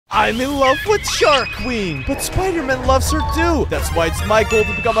I'm in love with Shark Queen, but Spider-Man loves her too. That's why it's my goal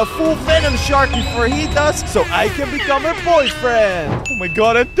to become a full Venom shark before he does, so I can become her boyfriend. Oh my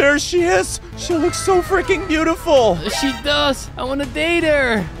god, and there she is. She looks so freaking beautiful. She does. I want to date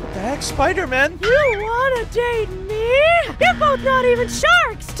her. What the heck, Spider-Man? You want to date me? You're both not even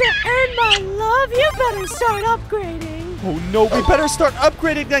sharks. To earn my love, you better start upgrading. Oh no, we better start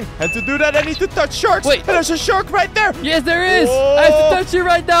upgrading then. And to do that, I need to touch sharks. Wait. There's a shark right there. Yes, there is. Whoa. I have to touch you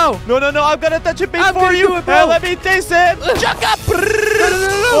right now. No, I'm gonna touch it I'm before gonna you. do it, bro. Let me taste him. Chuck up. No.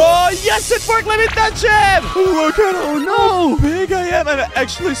 Oh, yes, it worked. Let me touch him. Look at how No. big I am. And I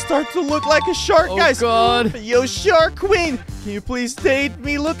actually start to look like a shark, Oh, guys. God. Yo, Shark Queen, can you please date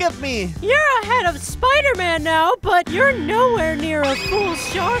me? Look at me. You're ahead of Spider-Man now, but you're nowhere near a full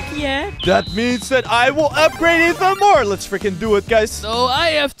shark yet. That means that I will upgrade even more. Let's freaking do it, guys. So I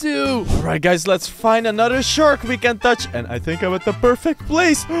have to. All right, guys, let's find another shark we can touch. And I think I'm at the perfect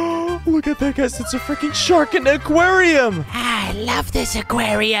place. Look at that, guys. It's a freaking shark in the aquarium. I love this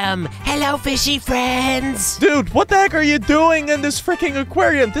aquarium. Hello, fishy friends. Dude, what the heck are you doing in this freaking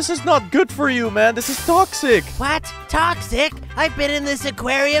aquarium? This is not good for you, man. This is toxic. What? Toxic? I've been in this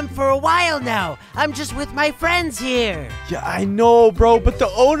aquarium for a while now. I'm just with my friends here. Yeah, I know, bro, but the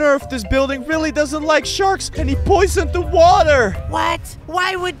owner of this building really doesn't like sharks, and he poisoned the water. What?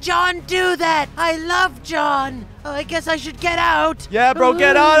 Why would John do that? I love John. I guess I should get out. Yeah, bro,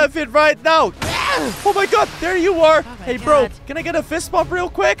 get out of it right now. Oh my god, there you are. my Hey, bro, God. can I get a fist bump real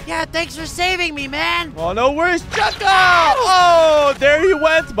quick? Yeah, thanks for saving me, man. Oh, no worries, Chaka! Oh, there you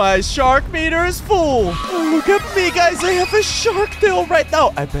went. My shark meter is full. Oh, look at me, guys. I have a shark tail right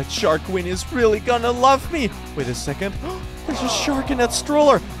now. I bet Shark Queen is really gonna love me. Wait a second. There's a shark in that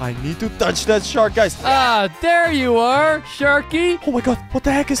stroller. I need to touch that shark, guys. Ah, there you are, Sharky. Oh my god, what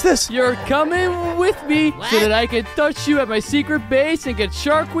the heck is this? You're coming with me so that I can touch you at my secret base and get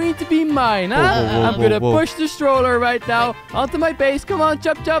Shark Queen to be mine, huh? Whoa, I'm gonna whoa. push the stroller right now onto my base. Come on,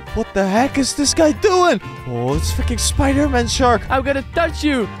 jump. What the heck is this guy doing? Oh, it's freaking Spider-Man shark. I'm gonna touch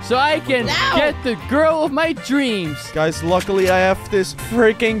you so I can get the girl of my dreams. Guys, luckily I have this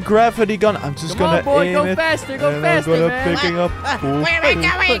freaking gravity gun. I'm just Come gonna on, boy, aim go it. faster, go and faster, I'm gonna man. picking up. Where am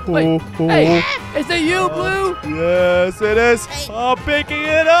I going? Wait, Oh, hey, is that you, Blue? Yes, it is. I'm picking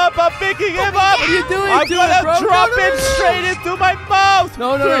it up. I'm picking him up. What are you doing I'm to gonna it, bro? drop No, no, it no. straight into my mouth.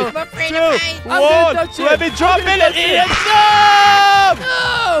 No. I'm afraid Two, of heights. I'm gonna one. touch it. Let me drop I'm it gonna and touch eat it. it. No!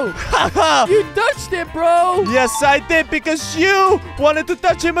 No! You touched it, bro! Yes, I did because you wanted to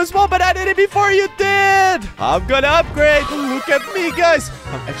touch him as well, but I did it before you did. I'm gonna upgrade. Look at me, guys.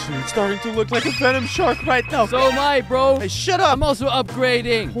 I'm actually starting to look like a Venom shark right now. So am I, bro. Hey, shut up. I'm also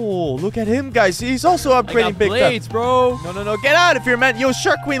upgrading. Oh, look at him, guys. He's also I upgrading got big blades, time. bro. No. Get out of here, man. Yo,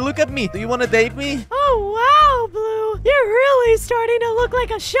 Shark Queen, look at me. Do you want to date me? Oh, wow, Blue. You're really starting to look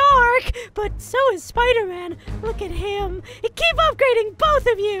like a shark. But so is Spider-Man. Look at him. Keep upgrading, both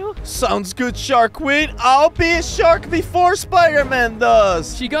of you. Sounds good, Shark Queen. I'll be a shark before Spider-Man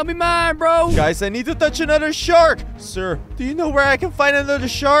does. She gonna be mine, bro. Guys, I need to touch another shark. Sir, do you know where I can find another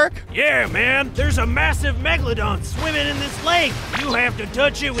shark? Yeah, man. There's a massive megalodon swimming in this lake. You have to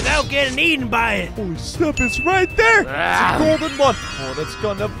touch it without getting eaten by it. Holy snap, it's right there. Ah. It's a golden one. Oh, that's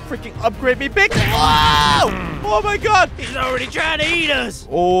gonna freaking upgrade me big. Whoa! Oh my god. He's already trying to eat us.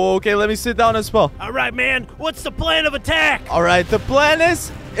 Oh, okay, let me sit down as well. All right, man. What's the plan of attack? All right, the plan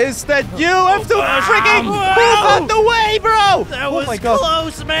is that you have to freaking move Wow. out the way, bro. That was oh my god.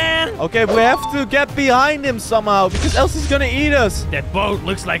 close, man. Okay, we have to get behind him somehow because else he's gonna eat us. That boat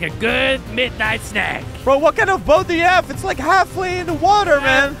looks like a good midnight snack. Bro, what kind of boat do you have? It's like halfway in the water,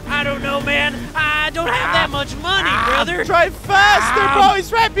 man. I don't know, man. I don't have that much money, brother. Try faster, bro.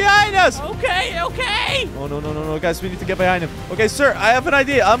 He's right behind us. Okay. Oh, no, guys, we need to get behind him. Okay, sir, I have an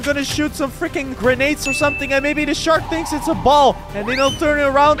idea. I'm gonna shoot some freaking grenades or something, and maybe the shark thinks it's a ball, and then he'll turn it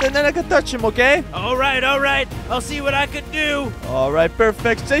around, and then I can touch him, okay? All right. I'll see what I can do. All right,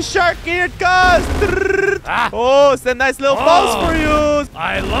 perfect. Say shark, here it goes. Ah. Oh, it's a nice little balls for you.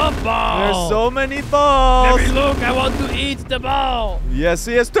 I love balls. There's so many balls. Let me look. I want to eat the ball. Yes.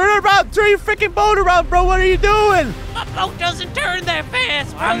 Turn it around. Turn your freaking boat around, bro. What are you doing? My boat doesn't turn that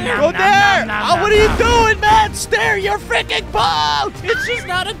fast, Go there. What are you doing, man? Steer your freaking boat. It's just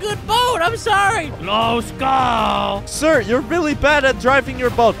not a good boat. I'm sorry. Close call. Sir, you're really bad at driving your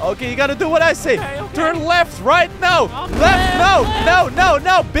boat. Okay, you gotta do what I say. Okay. Turn left right now. Okay, Left, left.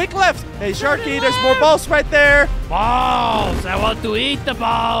 no. Big left. Hey, Sharky, there's more balls right there. Balls. I want to eat the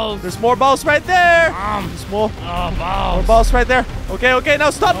balls. There's more balls right there. There's more Balls. balls right there. Okay, now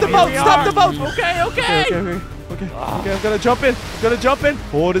stop the here boat. we Stop are. the boat. Okay. Okay, I'm gonna jump in.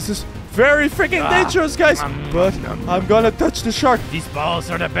 Oh, this is very freaking dangerous, guys. But I'm gonna touch the shark. These balls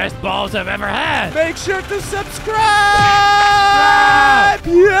are the best balls I've ever had. Make sure to subscribe.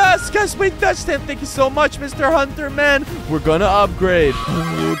 Yes, guys, we touched him. Thank you so much, Mr. Hunter, man. We're gonna upgrade.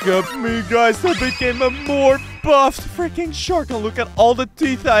 Look at me, guys. I became a more buffed freaking shark. And look at all the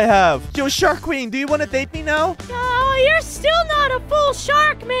teeth I have. Yo, Shark Queen, do you want to date me now? You're still not a full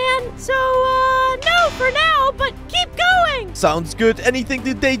shark, man. So, no for now, but keep going. Sounds good. Anything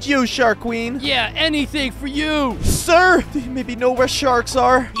to date you, Shark Queen? Yeah, anything for you. Sir, do you maybe know where sharks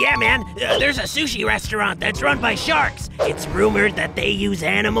are? Yeah, man. There's a sushi restaurant that's run by sharks. It's rumored that they use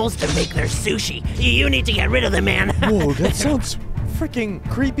animals to make their sushi. You need to get rid of them, man. Whoa, that sounds freaking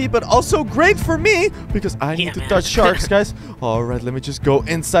creepy, but also great for me because I need to touch sharks, guys. All right, let me just go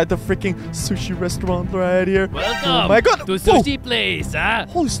inside the freaking sushi restaurant right here. Welcome oh my God. to sushi place, huh?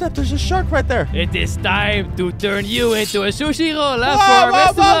 Holy snap, there's a shark right there. It is time to turn you into a sushi roll, huh, Whoa, for a whoa,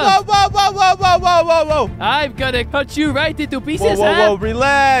 restaurant. whoa, whoa, whoa, whoa, whoa, whoa, whoa, whoa. I'm gonna cut you right into pieces, Whoa, whoa, huh? whoa,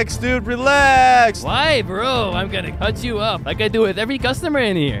 relax, dude, relax. Why, bro? I'm gonna cut you up like I do with every customer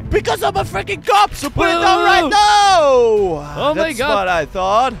in here. Because I'm a freaking cop, so put it Whoa. down right now. Oh my That's God. what I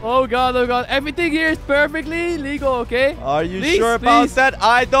thought. Oh God, oh God. Everything here is perfectly legal, okay? Are you Please, sure about please. that?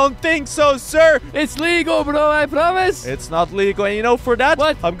 I don't think so, sir. It's legal, bro, I promise. It's not legal, and you know for that,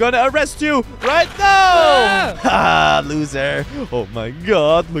 What? I'm gonna arrest you right now! Ha, loser. Oh my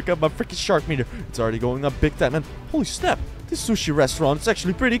God, look at my freaking shark meter. It's already going up big time, and holy snap, this sushi restaurant is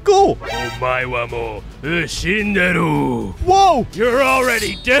actually pretty cool. Omae mo shinderu. Whoa! You're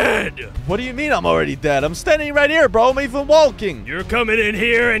already dead. What do you mean I'm already dead? I'm standing right here, bro. I'm even walking. You're coming in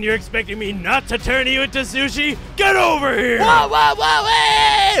here and you're expecting me not to turn you into sushi? Get over here! Whoa, whoa, whoa,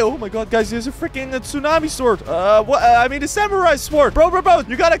 hey! Oh my God, guys, there's a freaking tsunami sword. I mean a samurai sword. Bro,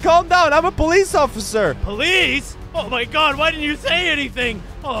 you gotta calm down. I'm a police officer. Police? Oh my God, why didn't you say anything?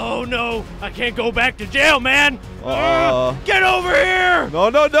 Oh no, I can't go back to jail, man. Get over here! No,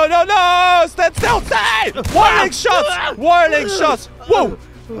 stand still, stay! Warning shots! Warning shots! Whoa!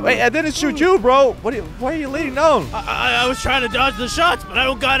 Wait, I didn't shoot you, bro. Why are you laying down? I was trying to dodge the shots, but I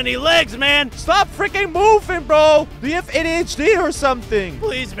don't got any legs, man. Stop freaking moving, bro. Do you have ADHD or something?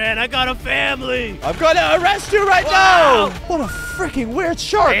 Please, man, I got a family. I'm gonna arrest you right now. What a freaking weird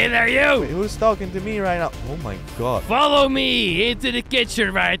shark. Hey there, you. Wait, who's talking to me right now? Oh my God. Follow me into the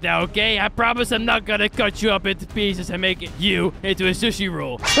kitchen right now, okay? I promise I'm not gonna cut you up into pieces and make you into a sushi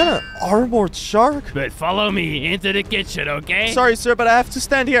roll. Is that an armored shark? But follow me into the kitchen, okay? Sorry, sir, but I have to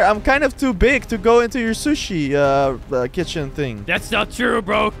stand here. I'm kind of too big to go into your sushi kitchen thing. That's not true,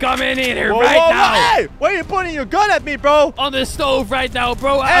 bro. Come in here Whoa, right whoa, now. Hey! Why are you pointing your gun at me, bro? On the stove right now,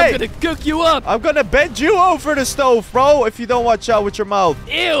 bro. Hey. I'm gonna cook you up. I'm gonna bend you over the stove, bro, if you don't watch out with your mouth.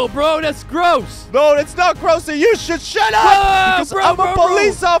 Ew, bro. That's gross. No, it's not gross. You should shut up. Whoa, because bro, I'm a bro, bro.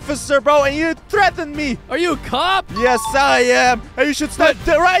 police officer, bro, and you threatened me. Are you a cop? Yes, I am. And you should stand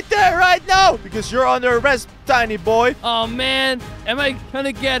right there, right now, because you're under arrest, tiny boy. Oh, man. Am I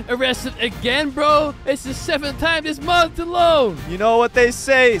gonna get arrested again, bro? It's the 7th time this month alone. You know what they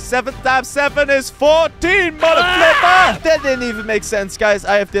say? 7 times 7 is 14, motherfucker. That didn't even make sense, guys.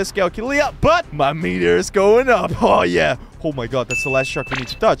 I have dyscalculia, but my meter is going up. Oh, yeah. Oh my God, that's the last shark we need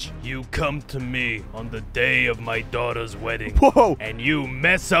to touch. You come to me on the day of my daughter's wedding. Whoa. And you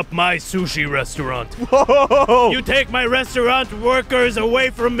mess up my sushi restaurant. Whoa. You take my restaurant workers away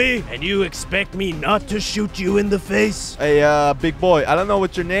from me, and you expect me not to shoot you in the face? Hey, big boy, I don't know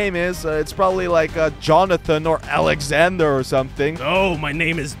what your name is. It's probably like Jonathan or Alexander or something. No, my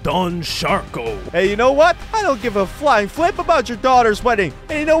name is Don Sharko. Hey, you know what? I don't give a flying flip about your daughter's wedding.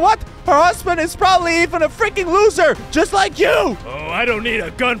 And you know what? Her husband is probably even a freaking loser, just like you. Oh, I don't need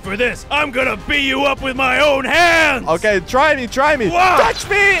a gun for this. I'm gonna beat you up with my own hands. Okay, try me. Whoa. Touch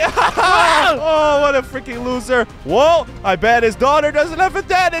me. Oh, what a freaking loser. Well, I bet his daughter doesn't have a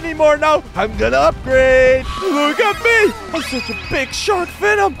dad anymore now. I'm gonna upgrade. Look at me. I'm such a big shark,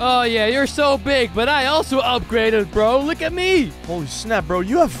 Venom. Oh, yeah, you're so big, but I also upgraded, bro. Look at me. Holy snap, bro.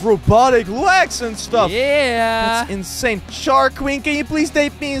 You have robotic legs and stuff. Yeah. That's insane. Shark Queen, can you please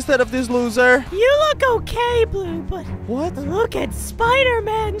date me instead of this loser? You look okay, Blue, but What? look at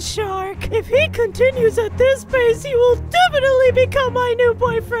Spider-Man Shark. If he continues at this pace, he will definitely become my new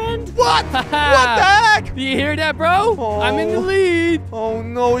boyfriend. What? What the heck? Do you hear that, bro? Oh. I'm in the lead. Oh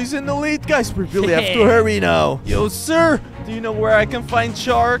no, he's in the lead, guys. We really have to hurry now. Yo, sir, do you know where I can find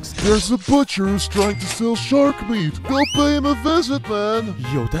sharks? There's a butcher who's trying to sell shark meat. Go pay him a visit, man.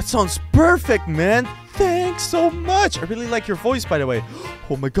 Yo, that sounds perfect, man. Thank Thanks so much. I really like your voice, by the way.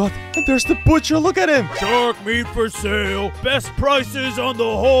 Oh my god. And there's the butcher. Look at him. Shark meat for sale. Best prices on the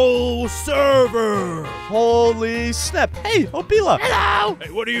whole server. Holy snap. Hey, Opila. Hello.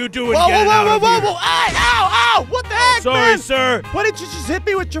 Hey, what are you doing Whoa, getting out of here? Hey, ow. What the heck, Sorry, man? sir. Why didn't you just hit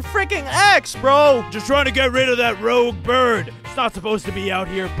me with your freaking axe, bro? Just trying to get rid of that rogue bird. It's not supposed to be out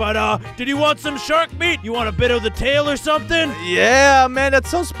here, but did you want some shark meat? You want a bit of the tail or something? Yeah, man, that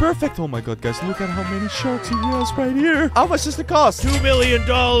sounds perfect. Oh my god, guys, look at how many sharks he has right here. How much does it cost? $2 million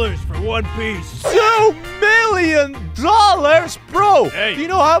for one piece. $2 million, bro. Hey. Do you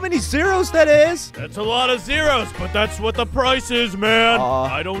know how many zeros that is? That's a lot of zeros, but that's what the price is, man. Uh.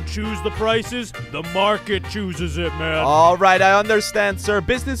 I don't choose the prices. The market chooses it, man. All right, I understand, sir.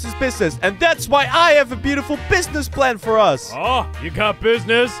 Business is business, and that's why I have a beautiful business plan for us. Oh, you got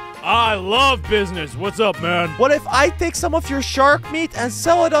business? I love business. What's up, man? What if I take some of your shark meat and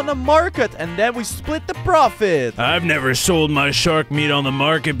sell it on the market, and then we split the profit? I've never sold my shark meat on the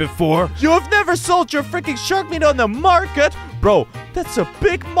market before. You have never sold your freaking shark meat on the market? Bro, that's a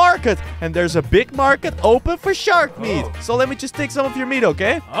big market, and there's a big market open for shark meat. So let me just take some of your meat,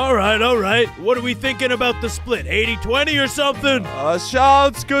 okay? All right. What are we thinking about the split? 80-20 or something?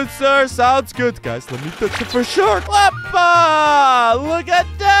 Sounds good, sir. Sounds good. Guys, let me touch it for shark. Whoppa! Look at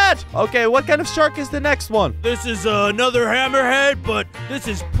that! Okay, what kind of shark is the next one? This is another hammerhead, but this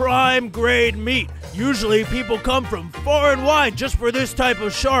is prime grade meat. Usually people come from far and wide just for this type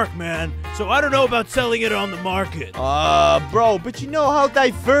of shark, man. So I don't know about selling it on the market. Bro, but you know how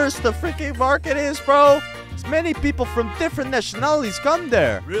diverse the freaking market is, bro? Many people from different nationalities come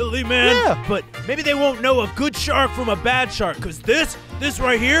there. Really, man? Yeah. But maybe they won't know a good shark from a bad shark, because this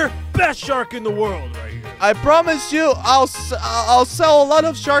right here, best shark in the world right here. I promise you, I'll sell a lot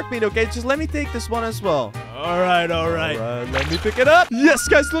of shark meat, okay? Just let me take this one as well. All right. Let me pick it up. Yes,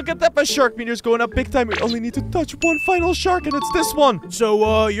 guys, look at that. My shark meter's going up big time. We only need to touch one final shark, and it's this one.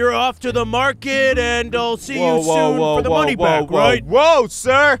 So, you're off to the market, and I'll see you soon for the money back, right? Whoa,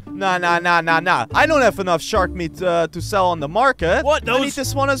 sir. Nah. I don't have enough shark meat to sell on the market. What? I need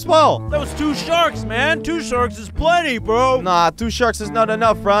this one as well. That was 2 sharks, man. 2 sharks is plenty, bro. Nah, 2 sharks is not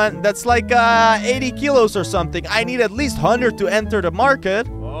enough, Ron. That's like 80 kilos or something. I need at least 100 to enter the market.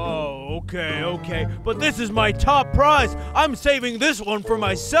 Oh, okay. But this is my top prize. I'm saving this one for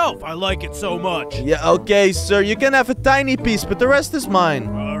myself. I like it so much. Yeah, okay, sir. You can have a tiny piece, but the rest is mine.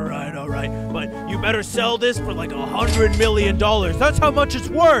 All right. But you better sell this for like $100 million. That's how much it's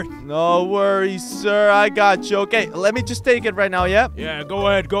worth. No worries, sir. I got you. Okay, let me just take it right now, yeah? Yeah, go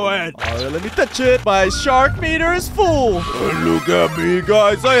ahead. All right, let me touch it. My shark meter is full. Look at me,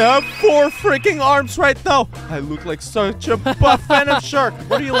 guys. I have 4 freaking arms right now. I look like such a buff Venom shark.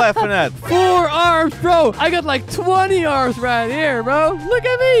 What are you laughing at? 4 arms, bro. I got like 20 arms right here, bro. Look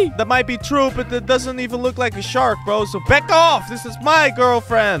at me. That might be true, but it doesn't even look like a shark, bro. So back off. This is my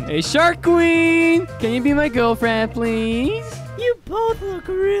girlfriend. Hey, Shark Queen. Can you be my girlfriend, please? You both look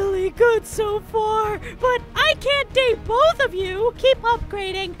really good so far, but I can't date both of you. Keep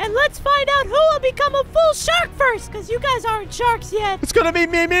upgrading, and let's find out who will become a full shark first, because you guys aren't sharks yet. It's gonna be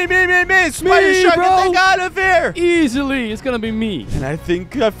me. Spider shark, bro. get the out of here. Easily. It's gonna be me. And I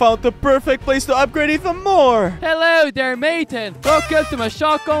think I found the perfect place to upgrade even more. Hello there, Maiden. Welcome to my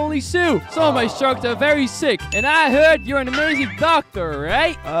shark-only zoo. Some of my sharks are very sick, and I heard you're an amazing doctor,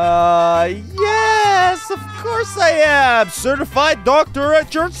 right? Yes, of course I am. Certified doctor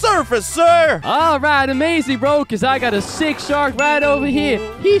at your service, sir. All right, amazing, bro, because I got a sick shark right over here.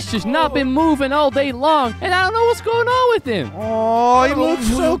 He's just not been moving all day long, and I don't know what's going on with him. Oh, he looks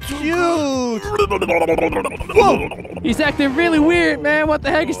so cute. Whoa. He's acting really weird, man. What the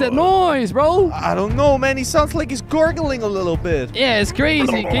heck is that noise, bro? I don't know, man. He sounds like he's gargling a little bit. Yeah, it's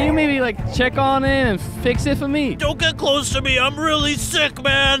crazy. Can you maybe, like, check on it and fix it for me? Don't get close to me. I'm really sick,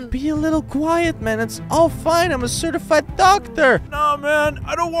 man. Be a little quiet, man. It's all fine. I'm a certified doctor. Nah, man.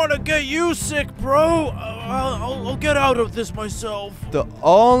 I don't want to get you sick, bro. I'll get out of this myself. The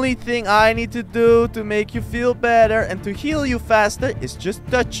only thing I need to do to make you feel better and to heal you faster is just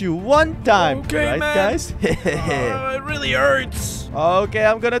touch you one time. Okay, right, man. guys? It really hurts. Okay,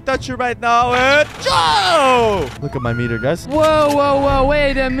 I'm gonna touch you right now. And go! Look at my meter, guys. Whoa.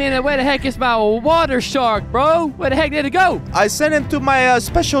 Wait a minute. Where the heck is my water shark, bro? Where the heck did it go? I sent him to my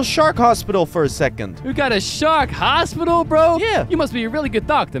special shark hospital for a second. You got a shark hospital, bro? Yeah. You must be a really good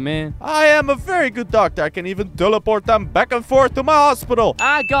doctor, man. I am a very good doctor. I can even teleport them back and forth to my hospital.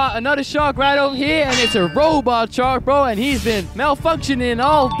 I got another shark right over here, and it's a robot shark, bro, and he's been malfunctioning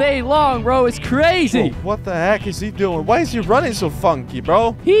all day long, bro. It's crazy. Whoa, what the heck is he doing? Why is he running so funky,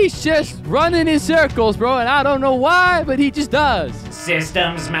 bro? He's just running in circles, bro, and I don't know why, but he just does.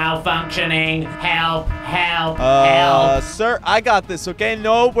 Systems malfunctioning. Help, help, help. Sir, I got this, okay?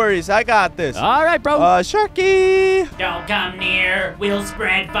 No worries, I got this. All right, bro. Sharky! Don't come near. We'll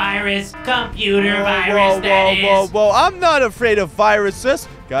spread virus. Computer Whoa, virus, that is. whoa. I'm not afraid of viruses.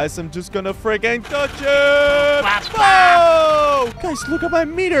 Guys, I'm just gonna friggin' touch it! Whoa! Guys, look at my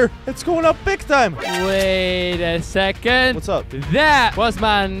meter. It's going up big time. Wait a second. What's up? That was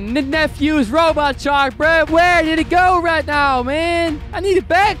my nephew's robot shark, bro. Where did it go right now, man? I need it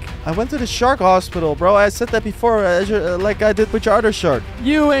back. I went to the shark hospital, bro. I said that before, like I did with your other shark.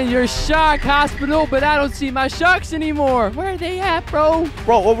 You and your shark hospital, but I don't see my sharks anymore. Where are they at, bro?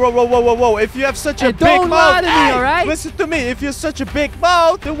 Bro, whoa. If you have such a big don't lie mouth, to me, all right? Listen to me. If you have such a big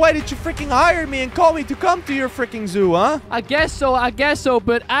mouth, then why did you freaking hire me and call me to come to your freaking zoo, huh? I guess so,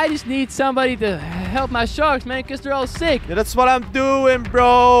 but I just need somebody to help my sharks, man, because they're all sick. Yeah, that's what I'm doing,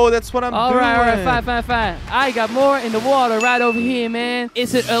 bro. That's what I'm doing. All right, fine. I got more in the water right over here, man.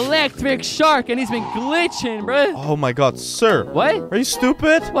 It's an electric shark, and he's been glitching, bro. Oh my god, sir. What? Are you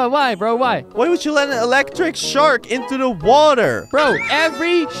stupid? Why, bro? Why? Why would you let an electric shark into the water? Bro,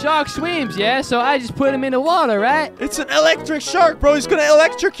 every shark swims, yeah? So I just put him in the water, right? It's an electric shark, bro. He's gonna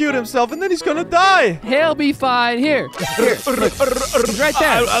electrocute himself, and then he's gonna die. He'll be fine. Here, look. He's right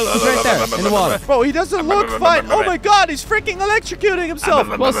there. He's right there in the water. Bro, he doesn't look fine. Oh my god, he's freaking electrocuting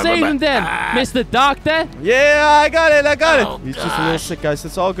himself. Well, save him then, Mr. Doctor. Yeah, I got it. Oh, He's just a little sick, guys.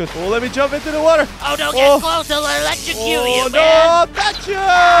 It's all good. Oh, let me jump into the water. Oh, don't get close. He'll electrocute you, no, man. got you!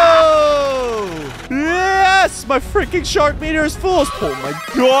 Yes, my freaking shark meter is full. Oh my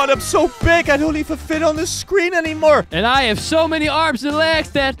god, I'm so big. I don't even fit on the screen anymore. And I have so many arms and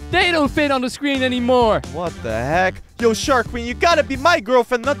legs that they don't fit on the screen anymore. What the heck? Yo, Shark Queen, you gotta be my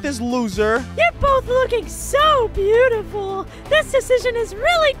girlfriend, not this loser. You're both looking so beautiful. This decision is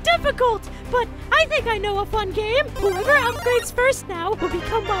really difficult, but I think I know a fun game. Whoever upgrades first now will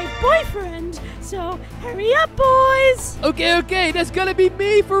become my boyfriend. So hurry up, boys. Okay, that's gonna be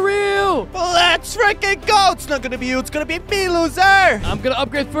me for real. Let's freaking go. It's not gonna be you. It's gonna be me, loser. I'm gonna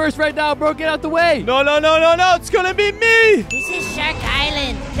upgrade first right now, bro. Get out the way. No. It's gonna be me. This is Shark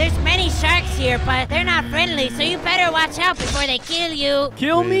Island. There's many sharks here, but they're not friendly, so you better watch out before they kill you.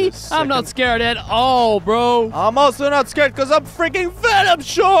 Kill Wait me? a second. I'm not scared at all, bro. I'm also not scared because I'm freaking Venom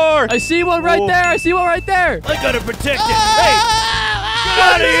Shark. I see one right there. I I gotta protect it. Hey, get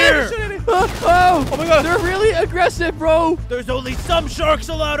out of here. Oh my god. They're really aggressive, bro. There's only some sharks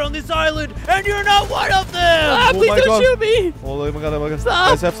allowed on this island, and you're not one of them. Please my don't God. shoot me. Oh my god. Stop.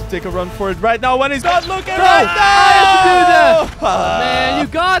 Guys have to take a run for it right now when he's not looking Bro, right now. I have to do that. Man, you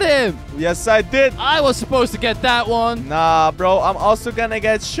got him. Yes, I did. I was supposed to get that one. Nah, bro. I'm also gonna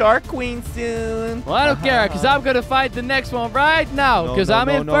get Shark Queen soon. Well, I don't care, because I'm going to fight the next one right now. Because I'm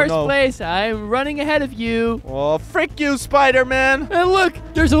in first place. I'm running ahead of you. Oh, frick you, Spider-Man. And look,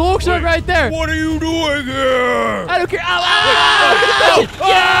 there's a wolf shark right there. What are you doing here? I don't care. Ow!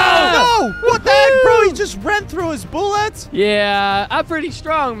 No! What the heck, bro? He just ran through his bullets? Yeah, I'm pretty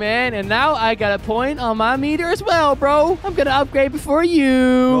strong, man. And now I got a point on my meter as well, bro. I'm going to upgrade before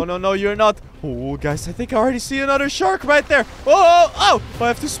you. No, you're not. Oh, guys, I think I already see another shark right there. Oh, I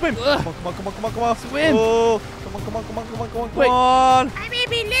have to swim. Come on. Swim. Oh, come on. Wait. I may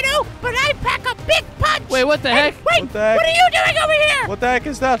be little, but I pack a big punch. Wait, what the heck? Wait, What the heck? what are you doing over here? What the heck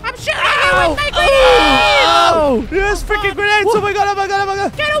is that? I'm shooting you with my grenade. Oh! Yes, freaking grenades. Oh my god.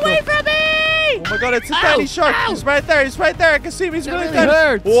 Get away from me. Oh my god, it's a tiny shark. Ow. He's right there. I can see him. He's really really tiny.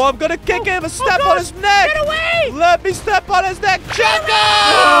 hurts. Oh, I'm gonna kick him and step on his neck. Get away. Let me step on his neck.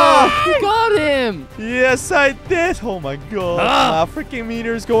 Jungle! You got him! Yes, I did. Oh my god. Freaking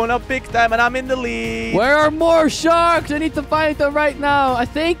meter's going up big time and I'm in the lead. Where are more sharks? I need to find them right now. I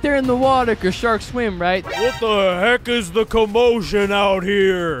think they're in the water because sharks swim, right? What the heck is the commotion out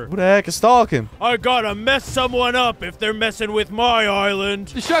here? Who the heck is talking? I gotta mess someone up if they're messing with my island.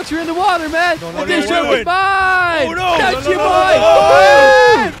 The sharks are in the water, man. no, This no, shark wait. is mine. Oh, no. Got No, you, no, boy.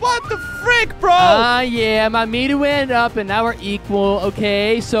 Hey, what the frick, bro? Yeah, my meter went up and now we're equal.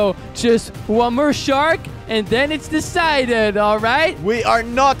 Okay, so just one more shark and then it's decided, all right? We are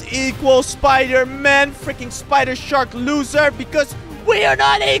not equal, Spider-Man, freaking Spider Shark loser, because we are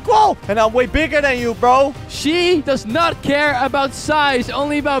not equal. And I'm way bigger than you, bro. She does not care about size,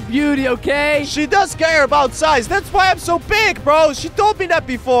 only about beauty, okay? She does care about size. That's why I'm so big, bro. She told me that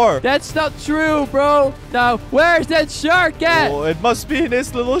before. That's not true, bro. Now, where's that shark at? Oh, it must be in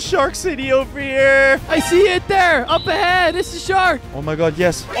this little shark city over here. I see it there, up ahead. It's a shark. Oh my god,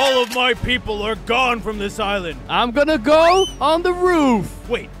 yes. All of my people are gone from this island. I'm gonna go on the roof.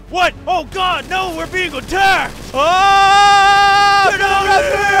 Wait, what? Oh god, no, we're being attacked. Oh! Get out of Bullets,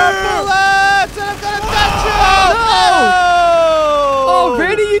 here! and I'm gonna touch you! No!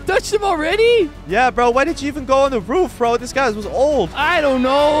 already? You touched him already? Yeah, bro. Why did you even go on the roof, bro? This guy was old. I don't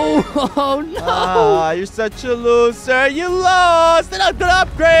know. Oh, no. Ah, you're such a loser. You lost, and I'm gonna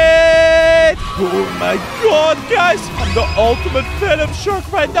upgrade. Oh my god, guys. I'm the ultimate Venom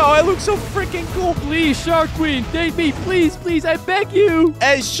shark right now. I look so freaking cool. Please, Shark Queen, take me. Please, please, I beg you.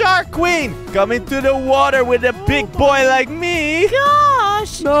 Hey, Shark Queen, come into the water with a big boy like me.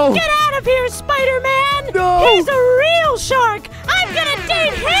 Gosh! No. Get out of here, Spider-Man! No. He's a real shark! I'm gonna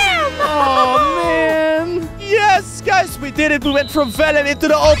date him! Oh, man. Yes, guys, we did it. We went from Venom into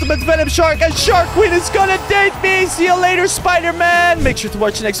the ultimate Venom shark, and Shark Queen is gonna date me. See you later, Spider-Man. Make sure to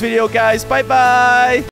watch the next video, guys. Bye-bye.